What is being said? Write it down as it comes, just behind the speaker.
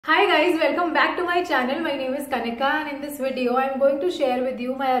Hi guys, welcome back to my channel. My name is Kanika and in this video I am going to share with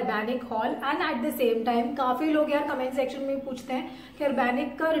you my Urbanic haul and at the same time काफी लोग यार comment section में पूछते हैं कि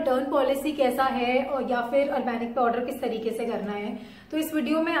Urbanic का return policy कैसा है और या फिर Urbanic पे ऑर्डर किस तरीके से करना है। तो इस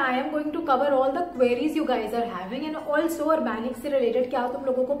वीडियो में I am going to cover all the queries you guys are having and also Urbanic से रिलेटेड क्या तुम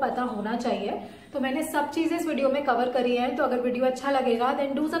लोगों को पता होना चाहिए। तो मैंने सब चीजें इस वीडियो में कवर करी है। तो अगर वीडियो अच्छा लगेगा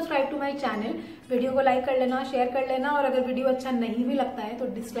then do subscribe to my channel. Video को लाइक कर लेना, शेयर कर लेना और अगर वीडियो अच्छा नहीं भी लगता है तो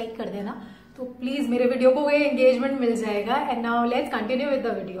डिसलाइक कर देना। तो प्लीज मेरे वीडियो को कोई एंगेजमेंट मिल जाएगा। And now let's continue with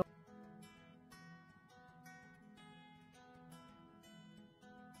the video.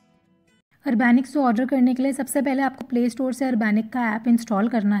 Urbanic से ऑर्डर करने के लिए सबसे पहले आपको प्ले स्टोर से Urbanic का ऐप इंस्टॉल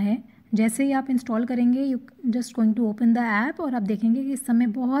करना है। जैसे ही आप इंस्टॉल करेंगे you just going to open the app और आप देखेंगे कि इस समय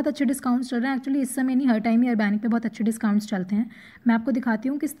बहुत अच्छे डिस्काउंट्स चल रहे हैं। एक्चुअली इस समय नहीं, हर टाइम ही Urbanic पे बहुत अच्छे डिस्काउंट्स चलते हैं। मैं आपको दिखाती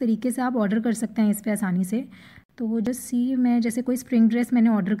हूँ किस तरीके से आप ऑर्डर कर सकते हैं इस पर आसानी से। तो जस्ट सी, मैं जैसे कोई स्प्रिंग ड्रेस मैंने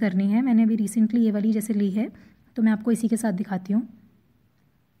ऑर्डर करनी है, मैंने अभी रिसेंटली ये वाली जैसे ली है, तो मैं आपको इसी के साथ दिखाती हूँ।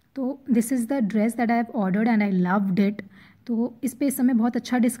 तो this is the dress that I have ordered and I loved it. तो इस पे इस समय बहुत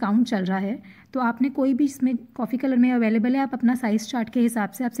अच्छा डिस्काउंट चल रहा है। तो आपने कोई भी इसमें कॉफ़ी कलर में अवेलेबल है, आप अपना साइज़ चार्ट के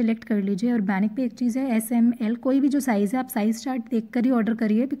हिसाब से आप सिलेक्ट कर लीजिए। और Urbanic पे एक चीज़ है SML, कोई भी जो साइज़ है आप साइज़ चार्ट देख कर ही ऑर्डर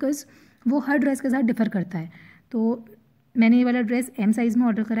करिए बिकॉज वो हर ड्रेस के साथ डिफ़र करता है। तो मैंने ये वाला ड्रेस M साइज़ में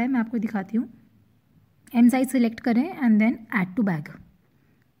ऑर्डर करा है, मैं आपको दिखाती हूँ। M साइज़ सिलेक्ट करें and then add to bag.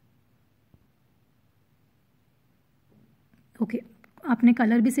 Okay, आपने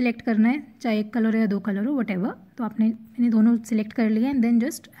कलर भी सिलेक्ट करना है, चाहे एक कलर हो या दो कलर हो, वटेवर। तो मैंने दोनों सिलेक्ट कर लिया and then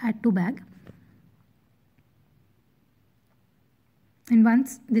just add to bag. And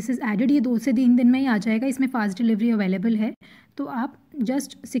once this is added, ये 2 से 3 दिन में ही आ जाएगा। इसमें फास्ट डिलीवरी अवेलेबल है। तो आप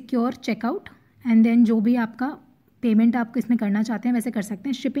just secure checkout and then जो भी आपका पेमेंट आप इसमें करना चाहते हैं वैसे कर सकते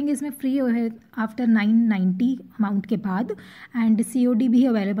हैं। शिपिंग इसमें फ्री है आफ्टर 990 अमाउंट के बाद एंड COD भी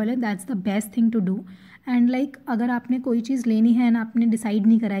अवेलेबल है। That's the best thing to do. And like अगर आपने कोई चीज़ लेनी है एंड आपने डिसाइड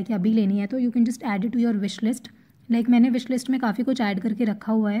नहीं करा है कि अभी लेनी है तो you can just add it to your wish list. Like मैंने विश लिस्ट में काफ़ी कुछ ऐड करके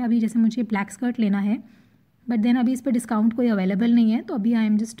रखा हुआ है। अभी जैसे मुझे ब्लैक स्कर्ट लेना है बट देन अभी इस पर डिस्काउंट कोई अवेलेबल नहीं है, तो अभी I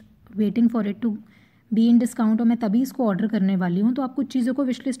am just waiting for it to be in discount और मैं तभी इसको ऑर्डर करने वाली हूँ। तो आप कुछ चीज़ों को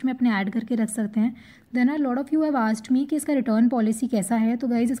विश लिस्ट में अपने ऐड करके रख सकते हैं। Then are lot of you have asked me कि इसका रिटर्न पॉलिसी कैसा है। तो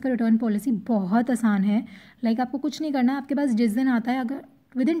गाइज इसका रिटर्न पॉलिसी बहुत आसान है। लाइक आपको कुछ नहीं करना है, आपके पास जिस दिन आता है अगर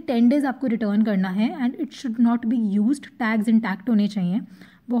विद इन 10 डेज़ आपको रिटर्न करना है and it should not be used, tags intact होने चाहिए।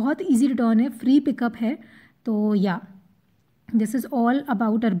 बहुत ईजी रिटर्न है, फ्री पिकअप है। तो या this is all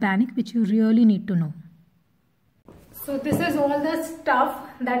about Urbanic which you really need to know. So this is all the stuff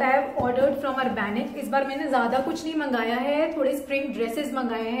that I have ordered from Urbanic। इस बार मैंने ज़्यादा कुछ नहीं मंगाया है, थोड़े स्प्रिंग ड्रेसेस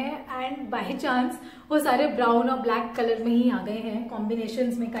मंगाए हैं एंड बाय चांस वो सारे ब्राउन और ब्लैक कलर में ही आ गए हैं,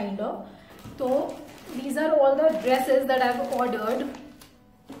 कॉम्बिनेशंस में काइंड ऑफ। तो these are all the dresses that I have ordered।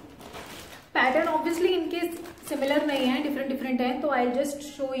 Pattern obviously इनके सिमिलर नहीं है, डिफरेंट है। तो आई जस्ट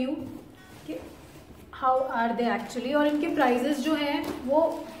शो यू कि हाउ आर दे एक्चुअली। और इनके प्राइजेस जो हैं वो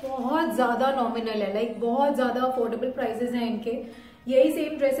बहुत ज़्यादा नॉमिनल है, लाइक बहुत ज़्यादा अफोर्डेबल प्राइजेस हैं इनके। यही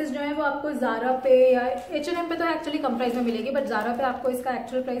सेम ड्रेसेस जो हैं वो आपको ज़ारा पे या H&M पे तो एक्चुअली कम प्राइस में मिलेगी, बट ज़ारा पे आपको इसका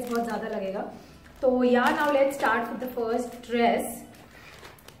एक्चुअल प्राइस बहुत ज़्यादा लगेगा। तो या now let's start with the first dress.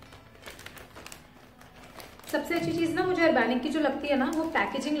 सबसे अच्छी चीज़ ना मुझे Urbanic की जो लगती है ना वो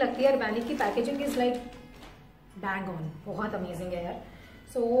पैकेजिंग लगती है। Urbanic की packaging is like bang on, बहुत अमेजिंग है यार।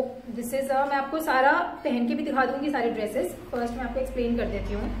 सो दिस इज मैं आपको सारा पहन के भी दिखा दूंगी सारे ड्रेसेस। फर्स्ट मैं आपको एक्सप्लेन कर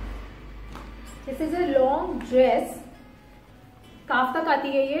देती हूँ। This is a long dress, काफ तक आती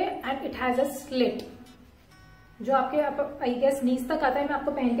है ये and it has a slit जो आपके आई गेस नीज तक आता है। मैं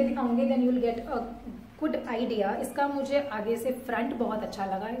आपको पहन के दिखाऊंगी then you will get a good idea. इसका मुझे आगे से फ्रंट बहुत अच्छा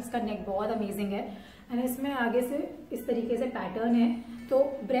लगा, इसका नेक बहुत अमेजिंग है एंड इसमें आगे से इस तरीके से पैटर्न है तो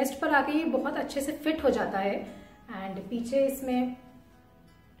ब्रेस्ट पर आके ये बहुत अच्छे से फिट हो जाता है। एंड पीछे इसमें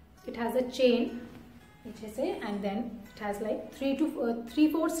इट हैज़ अ चेन पीछे से and then it has like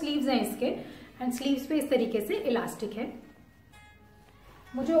 3-4 sleeves हैं इसके एंड स्लीव्स पे इस तरीके से इलास्टिक है।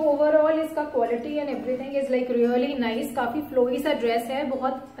 मुझे ओवरऑल इसका quality and everything is like really nice. काफी फ्लोई सा ड्रेस है,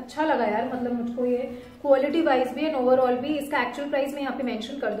 बहुत अच्छा लगा यार। मतलब मुझको ये क्वालिटी वाइज भी एंड ओवरऑल भी। इसका एक्चुअल प्राइस मैं यहाँ पे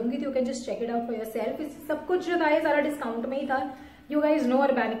मेंशन कर दूंगी तो you can just check it out for yourself. सब कुछ जो था ये सारा डिस्काउंट में ही था। यू गाइज नो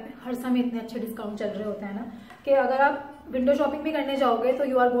Urbanic में हर समय इतने अच्छे डिस्काउंट चल रहे होते हैं ना कि अगर आप विंडो शॉपिंग भी करने जाओगे तो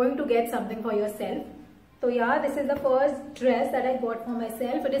you are going to get something for your self. तो यार this is the first dress that I bought for my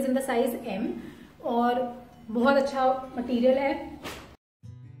self. It is in the size M और बहुत अच्छा मटीरियल है।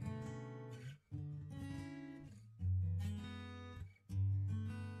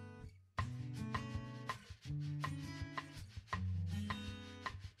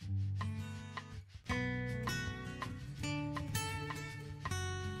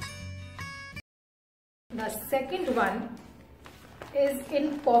 The second one is in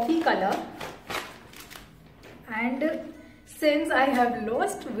coffee colour and since I have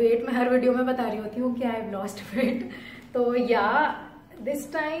lost weight, मैं हर video में बता रही होती हूँ कि आई हैव लॉस्ट वेट, तो या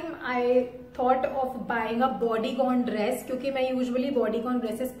this time I thought of buying a bodycon dress, क्योंकि मैं यूजुअली बॉडीकॉन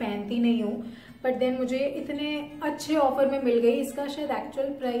ड्रेसेस पहनती नहीं हूँ, बट देन मुझे इतने अच्छे ऑफर में मिल गई। इसका शायद एक्चुअल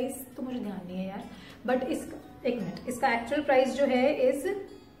प्राइस तो मुझे ध्यान नहीं है यार, बट इसका एक मिनट, इसका एक्चुअल प्राइस जो है इज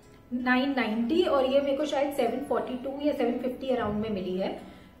 990 और ये मेरे को शायद 742 या 750 अराउंड में मिली है।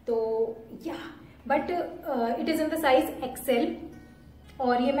 तो या but it is in the size Excel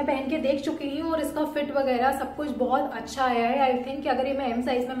और ये मैं पहन के देख चुकी हूँ और इसका फिट वगैरह सब कुछ बहुत अच्छा आया है। आई थिंक कि अगर ये मैं एम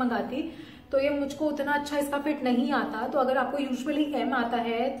साइज में मंगाती तो ये मुझको उतना अच्छा इसका फिट नहीं आता, तो अगर आपको यूजुअली एम आता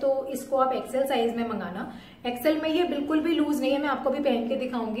है तो इसको आप एक्सेल साइज में मंगाना। एक्सेल में ये बिल्कुल भी लूज नहीं है, मैं आपको भी पहन के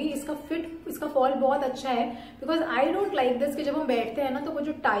दिखाऊंगी। इसका फिट, इसका फॉल बहुत अच्छा है, because I don't like this कि जब हम बैठते हैं ना तो वो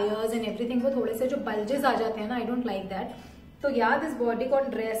जो टायर्स एंड एवरीथिंग वो थोड़े से जो बल्जेस आ जाते हैं ना, आई डोंट लाइक दैट। तो यार this bodycon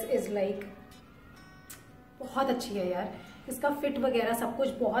dress is like बहुत अच्छी है यार, इसका फिट वगैरह सब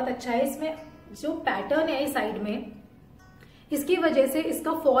कुछ बहुत अच्छा है। इसमें जो पैटर्न है साइड में, इसकी वजह से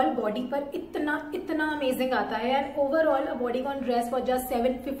इसका फॉल बॉडी पर इतना इतना अमेजिंग आता है। And overall a bodycon dress for just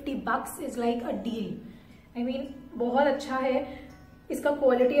 750 bucks is like a deal. I mean बहुत अच्छा है, इसका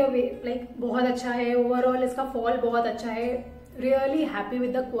क्वालिटी लाइक बहुत अच्छा है, ओवरऑल इसका फॉल बहुत अच्छा है। Really happy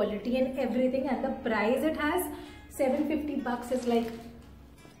with the quality and everything and the price it has 750 bucks is like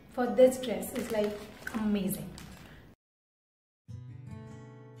for this dress is like amazing.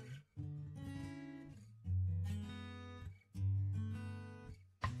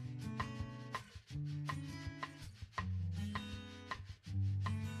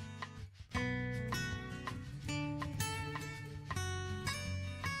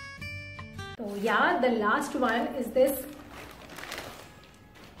 So yeah, the last one is this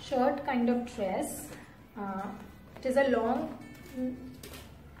shirt kind of dress. It is a long,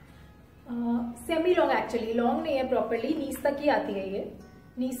 semi long actually, long नहीं है properly, नीज तक ही आती है ये,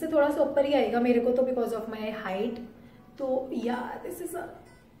 नीज से थोड़ा सा ऊपर ही आएगा मेरे को तो because of my height। तो yeah, this is a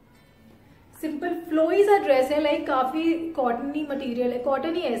simple flowy सा ड्रेस है, लाइक काफी कॉटनी मटेरियल है,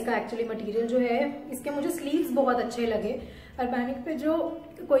 कॉटन ही है इसका एक्चुअली मटेरियल जो है। इसके मुझे स्लीव्स बहुत अच्छे लगे। अर्बैनिक पे जो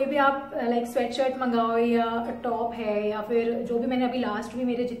कोई भी आप लाइक स्वेट शर्ट मंगाओ या टॉप है या फिर जो भी मैंने अभी लास्ट भी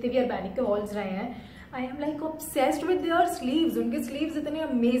मेरे जितने भी अर्बैनिक के हॉल्स रहे हैं, I am like obsessed with their sleeves. उनके स्लीव्स इतने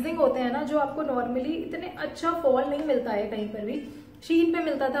अमेजिंग होते हैं ना, जो आपको नॉर्मली इतने अच्छा फॉल नहीं मिलता है कहीं पर भी। शीन पे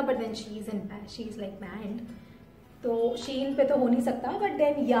मिलता था but then she is like band, तो शीन पे तो हो नहीं सकता, बट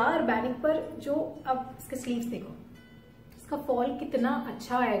देन यार अर्बैनिक पर जो अब इसके स्लीव्स देखो, इसका फॉल कितना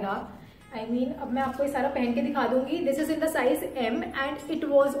अच्छा आएगा। आई मीन अब मैं आपको ये सारा पहन के दिखा दूंगी। This is in the size M and it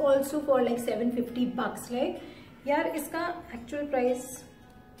was also for like 750 bucks। Like यार इसका actual price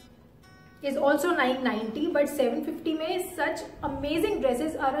is also 990 but 750 में such amazing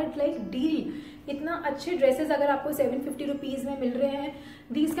dresses are at like deal. इतना अच्छे ड्रेसेस अगर आपको 750 रुपीज में मिल रहे हैं,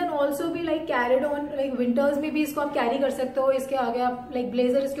 these can also be like carried on, like winters में भी इसको आप कैरी कर सकते हो। इसके आगे आप लाइक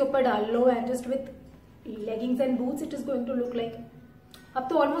ब्लेजर इसके ऊपर डाल लो and just with leggings and boots it is going to look like, अब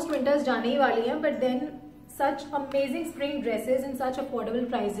तो ऑलमोस्ट विंटर्स जाने ही वाली हैं, but then such amazing spring dresses in such affordable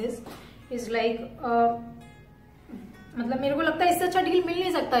prices is like मतलब मेरे को लगता है इससे अच्छा डील मिल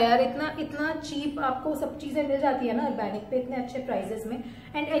नहीं सकता यार। इतना चीप आपको सब चीजें मिल जाती है ना अर्बैनिक पे इतने अच्छे प्राइजेस में।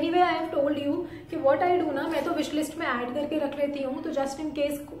 And anyway I have told you कि व्हाट आई डू ना, मैं तो विश लिस्ट में ऐड करके रख लेती हूँ, तो जस्ट इन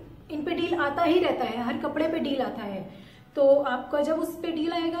केस इन पे डील आता ही रहता है, हर कपड़े पे डील आता है। तो आपका जब उस पे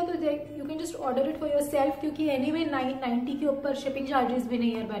डील आएगा तो you can just order it for your self, क्योंकि एनीवे 990 के ऊपर शिपिंग चार्जेस भी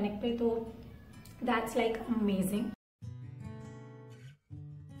नहीं है अर्बैनिक पे, तो that's like amazing.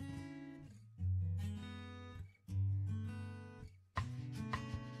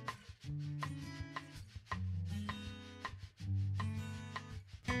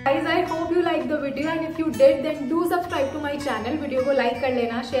 Guys, I hope you liked the video and if you did then do subscribe to my channel। Video को like कर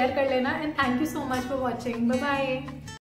लेना, शेयर कर लेना and thank you so much for watching। Bye bye।